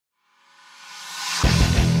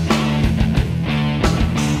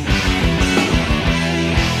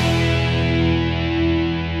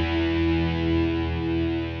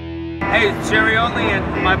Hey, it's Jerry Only and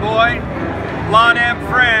my boy, NAMM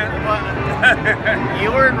Chat.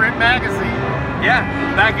 You were in Rip Magazine. Yeah,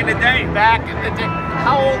 back in the day. Back in the day.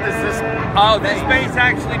 How old is this? Oh, this bass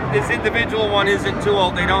actually, this individual one isn't too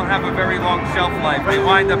old. They don't have a very long shelf life. They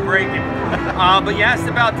wind up breaking. But you asked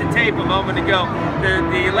about the tape a moment ago.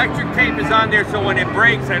 The electric tape is on there, so when it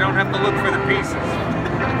breaks, I don't have to look for the pieces.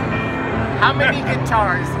 How many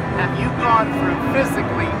guitars have you gone through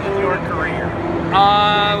physically in your career?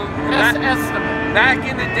 Estimate. Back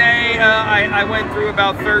in the day, I went through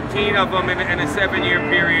about 13 of them in a 7-year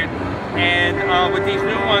period. And with these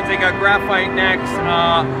new ones, they got graphite necks.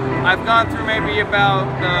 I've gone through maybe about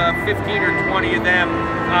 15 or 20 of them,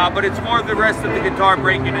 but it's more the rest of the guitar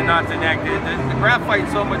breaking and not the neck. The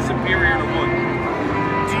graphite's so much superior to wood.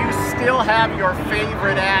 Do you still have your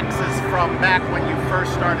favorite axes from back when you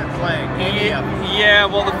first started playing? Yeah,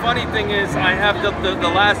 well the funny thing is I have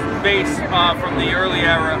the last bass from the early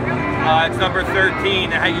era. It's number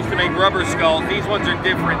 13. I used to make rubber skulls. These ones are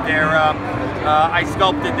different. They're I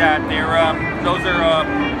sculpted that. Those are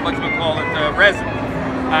whatchamacallit, resin.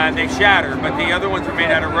 They shatter, but the other ones are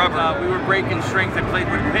made out of rubber. We were breaking strings. I played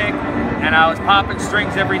with a pick, and I was popping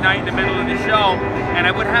strings every night in the middle of the show, and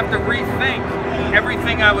I would have to rethink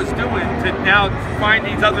everything I was doing to now find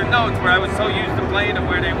these other notes where I was so used to playing them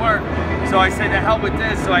where they were. So I said, to hell with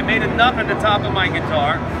this. So I made a nut on the top of my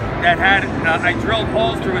guitar that had, I drilled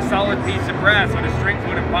holes through a solid piece of brass so the strings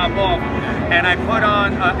wouldn't pop off. And I put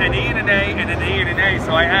on an E and an A and an E and an A.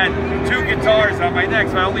 So I had 2 guitars on my neck,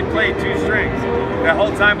 so I only played 2 strings. The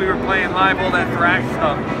whole time we were playing live, all that thrash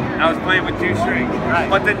stuff, I was playing with 2 strings. Right.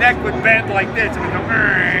 But the neck would bend like this, and it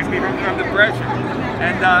would go from the pressure.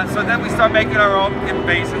 And so then we start making our own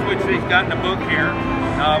basses, which they've got in the book here.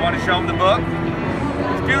 I want to show them the book.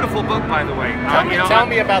 It's a beautiful book, by the way. Tell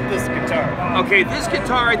me about this guitar. Okay, this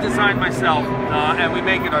guitar I designed myself, and we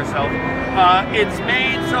make it ourselves. It's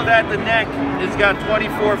made so that the neck has got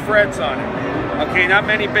 24 frets on it. Okay, not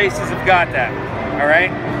many basses have got that. All right,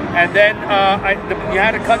 and then you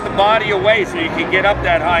had to cut the body away so you could get up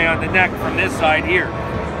that high on the neck from this side here.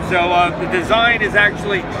 So the design is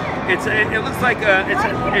actually, it looks like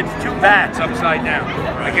it's 2 bats upside down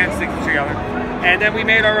against each other. And then we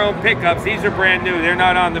made our own pickups. These are brand new. They're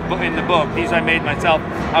not on in the book. These I made myself.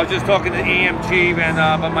 I was just talking to EMG, and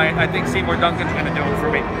but I think Seymour Duncan's going to do them for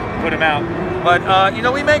me, put them out. But you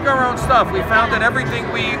know, we make our own stuff. We found that everything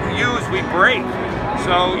we use, we break.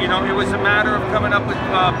 So you know, it was a matter of coming up with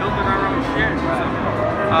building our own shit.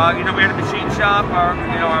 So, you know, we had a machine shop our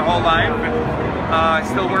whole life. I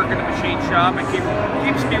still work in the machine shop. It keeps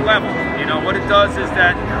me level. You know what it does is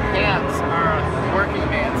that hands are a working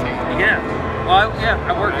man's hands. Yeah. Well, yeah,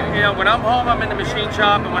 I work. You know, when I'm home, I'm in the machine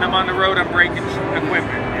shop, and when I'm on the road, I'm breaking equipment.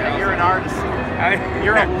 Yeah, you're an artist.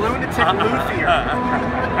 You're a lunatic luthier.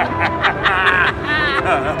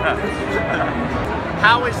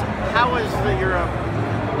 How is your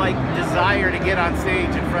like desire to get on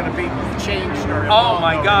stage in front of people changed or evolved? Oh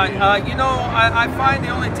my God! You know, I find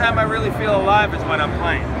the only time I really feel alive is when I'm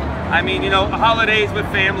playing. I mean, you know, holidays with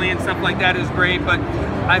family and stuff like that is great, but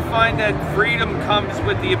I find that freedom comes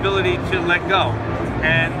with the ability to let go.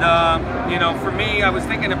 And you know, for me, I was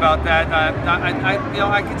thinking about that. You know,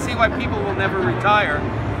 I can see why people will never retire,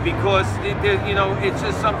 because you know, it's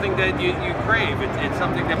just something that you crave. It's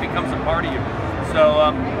something that becomes a part of you.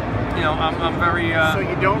 So you know, I'm very. So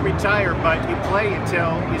you don't retire, but you play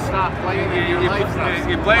until you stop playing and your life stops.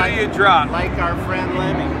 You play till you drop. Like our friend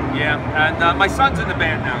Lemmy. Yeah, and my son's in the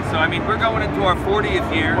band now, so I mean, we're going into our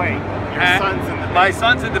 40th year. Wait, your son's in the band? My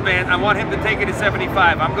son's in the band. I want him to take it to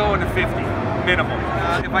 75. I'm going to 50, minimum.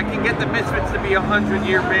 If I can get the Misfits to be a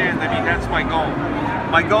 100-year band, I mean, that's my goal.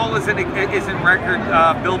 My goal isn't record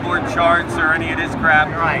Billboard charts or any of this crap.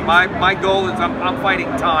 Right. My goal is I'm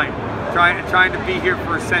fighting time, trying to be here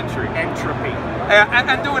for a century. Entropy.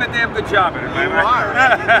 And doing a damn good job at it. You are.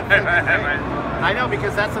 I know,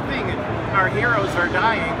 because that's the thing. Our heroes are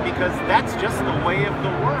dying because that's just the way of the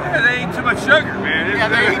world. Yeah, they eat too much sugar, man. Yeah,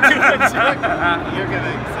 they eat too much sugar. You're going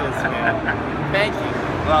to exist, man. Thank you.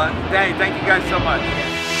 Well, hey, thank you guys so much.